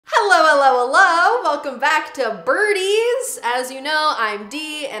welcome back to Birdies. As you know, I'm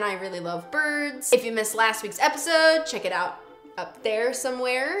Dee and I really love birds. If you missed last week's episode, check it out up there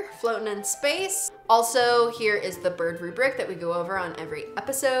somewhere, floating in space. Also, here is the bird rubric that we go over on every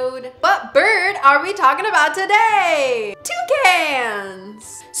episode. What bird are we talking about today?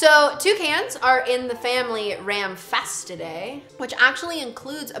 Toucans! So toucans are in the family Ramphastidae, which actually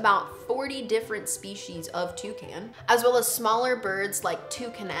includes about 40 different species of toucan, as well as smaller birds like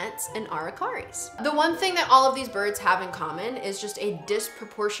toucanettes and aracaris. The one thing that all of these birds have in common is just a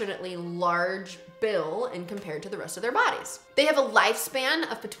disproportionately large bill and compared to the rest of their bodies. They have a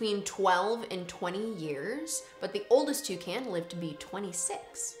lifespan of between 12 and 20 years, but the oldest toucan lived to be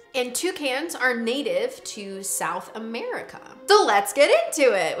 26. And toucans are native to South America. So let's get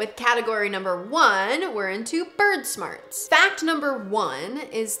into it. With category number 1, we're into bird smarts. Fact number 1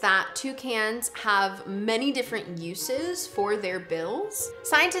 is that toucans have many different uses for their bills.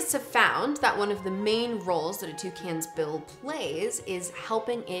 Scientists have found that one of the main roles that a toucan's bill plays is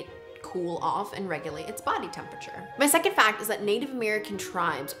helping it cool off and regulate its body temperature. My second fact is that Native American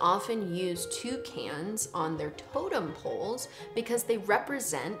tribes often use toucans on their totem poles because they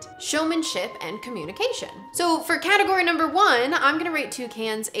represent showmanship and communication. So for category number 1, I'm gonna rate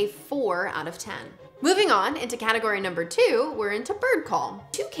toucans a 4 out of 10. Moving on into category number 2, we're into bird call.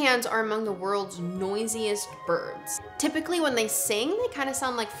 Toucans are among the world's noisiest birds. Typically when they sing, they kind of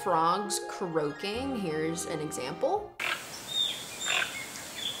sound like frogs croaking. Here's an example.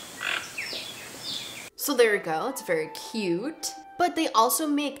 So there we go, it's very cute. But they also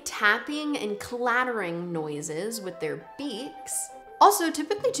make tapping and clattering noises with their beaks. Also,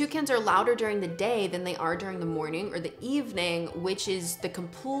 typically toucans are louder during the day than they are during the morning or the evening, which is the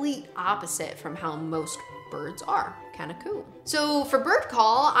complete opposite from how most birds are. Kind of cool. So for bird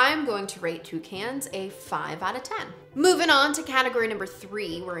call, I'm going to rate toucans a 5 out of 10. Moving on to category number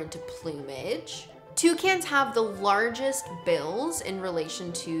 3, we're into plumage. Toucans have the largest bills in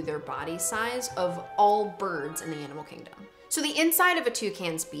relation to their body size of all birds in the animal kingdom. So the inside of a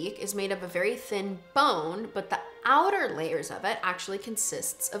toucan's beak is made of a very thin bone, but the outer layers of it actually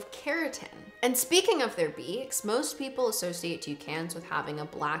consists of keratin. And speaking of their beaks, most people associate toucans with having a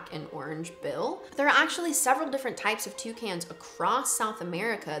black and orange bill. There are actually several different types of toucans across South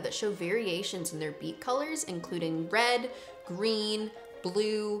America that show variations in their beak colors, including red, green,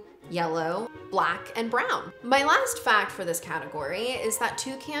 blue, yellow, black, and brown. My last fact for this category is that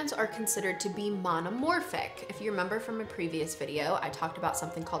toucans are considered to be monomorphic. If you remember from a previous video, I talked about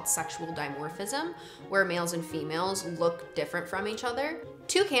something called sexual dimorphism, where males and females look different from each other.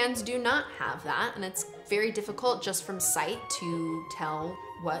 Toucans do not have that, and it's very difficult just from sight to tell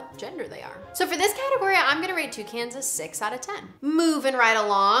what gender they are. So for this category, I'm gonna rate toucans a 6 out of 10. Moving right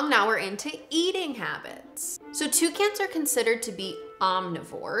along, now we're into eating habits. So toucans are considered to be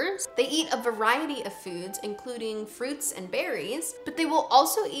omnivores. They eat a variety of foods, including fruits and berries, but they will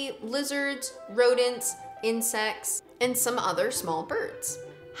also eat lizards, rodents, insects, and some other small birds.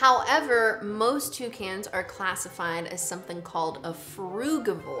 However, most toucans are classified as something called a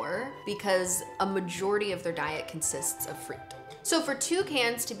frugivore because a majority of their diet consists of fruit. So for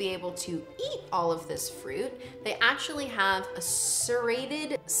toucans to be able to eat all of this fruit, they actually have a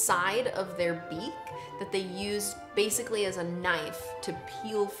serrated side of their beak that they use basically as a knife to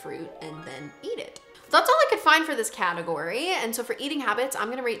peel fruit and then eat it. That's all I could find for this category, and so for eating habits,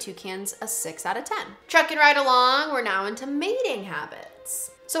 I'm gonna rate toucans a 6 out of 10. Trucking right along, we're now into mating habits.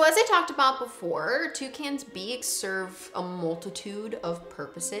 So as I talked about before, toucans' beaks serve a multitude of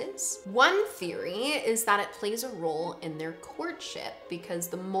purposes. One theory is that it plays a role in their courtship because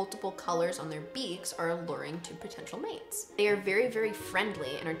the multiple colors on their beaks are alluring to potential mates. They are very, very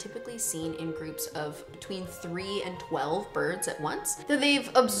friendly and are typically seen in groups of between 3 and 12 birds at once. Though they've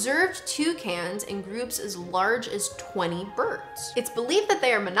observed toucans in groups as large as 20 birds. It's believed that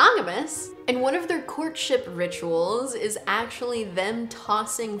they are monogamous, and one of their courtship rituals is actually them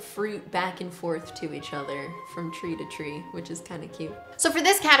tossing fruit back and forth to each other from tree to tree, which is kind of cute. So for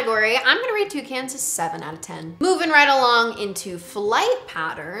this category, I'm gonna rate toucans a 7 out of 10. Moving right along into flight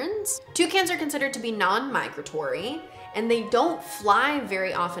patterns, toucans are considered to be non-migratory, and they don't fly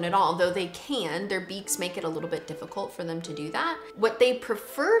very often at all, though they can. Their beaks make it a little bit difficult for them to do that. What they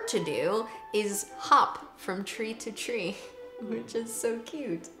prefer to do is hop from tree to tree, which is so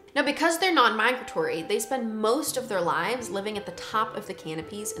cute. Now, because they're non-migratory, they spend most of their lives living at the top of the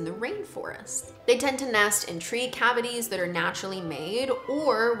canopies in the rainforest. They tend to nest in tree cavities that are naturally made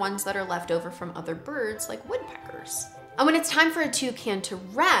or ones that are left over from other birds like woodpeckers. And when it's time for a toucan to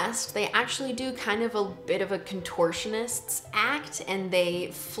rest, they actually do kind of a bit of a contortionist's act, and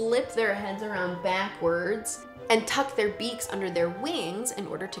they flip their heads around backwards and tuck their beaks under their wings in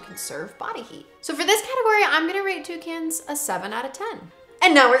order to conserve body heat. So for this category, I'm gonna rate toucans a 7 out of 10.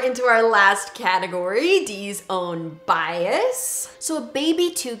 And now we're into our last category, Dee's own bias. So a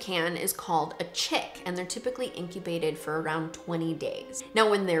baby toucan is called a chick, and they're typically incubated for around 20 days. Now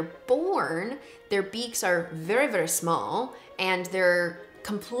when they're born, their beaks are very, very small, and they're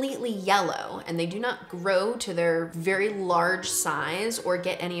completely yellow, and they do not grow to their very large size or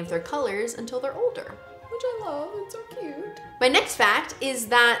get any of their colors until they're older, which I love. It's so cute. My next fact is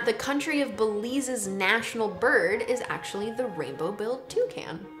that the country of Belize's national bird is actually the rainbow-billed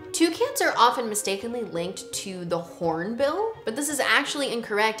toucan. Toucans are often mistakenly linked to the hornbill, but this is actually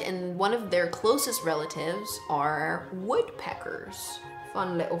incorrect, and one of their closest relatives are woodpeckers.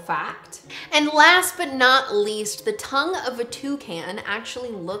 Fun little fact. And last but not least, the tongue of a toucan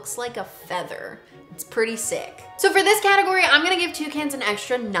actually looks like a feather. It's pretty sick. So for this category, I'm gonna give toucans an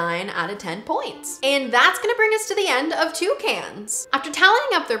extra 9 out of 10 points. And that's gonna bring us to the end of toucans. After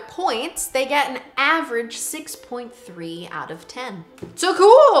tallying up their points, they get an average 6.3 out of 10. So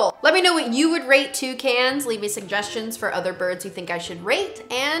cool! Let me know what you would rate toucans. Leave me suggestions for other birds you think I should rate.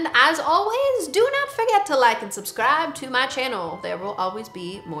 And as always, do not forget to like and subscribe to my channel. There will always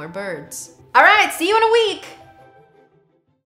be more birds. All right, see you in a week.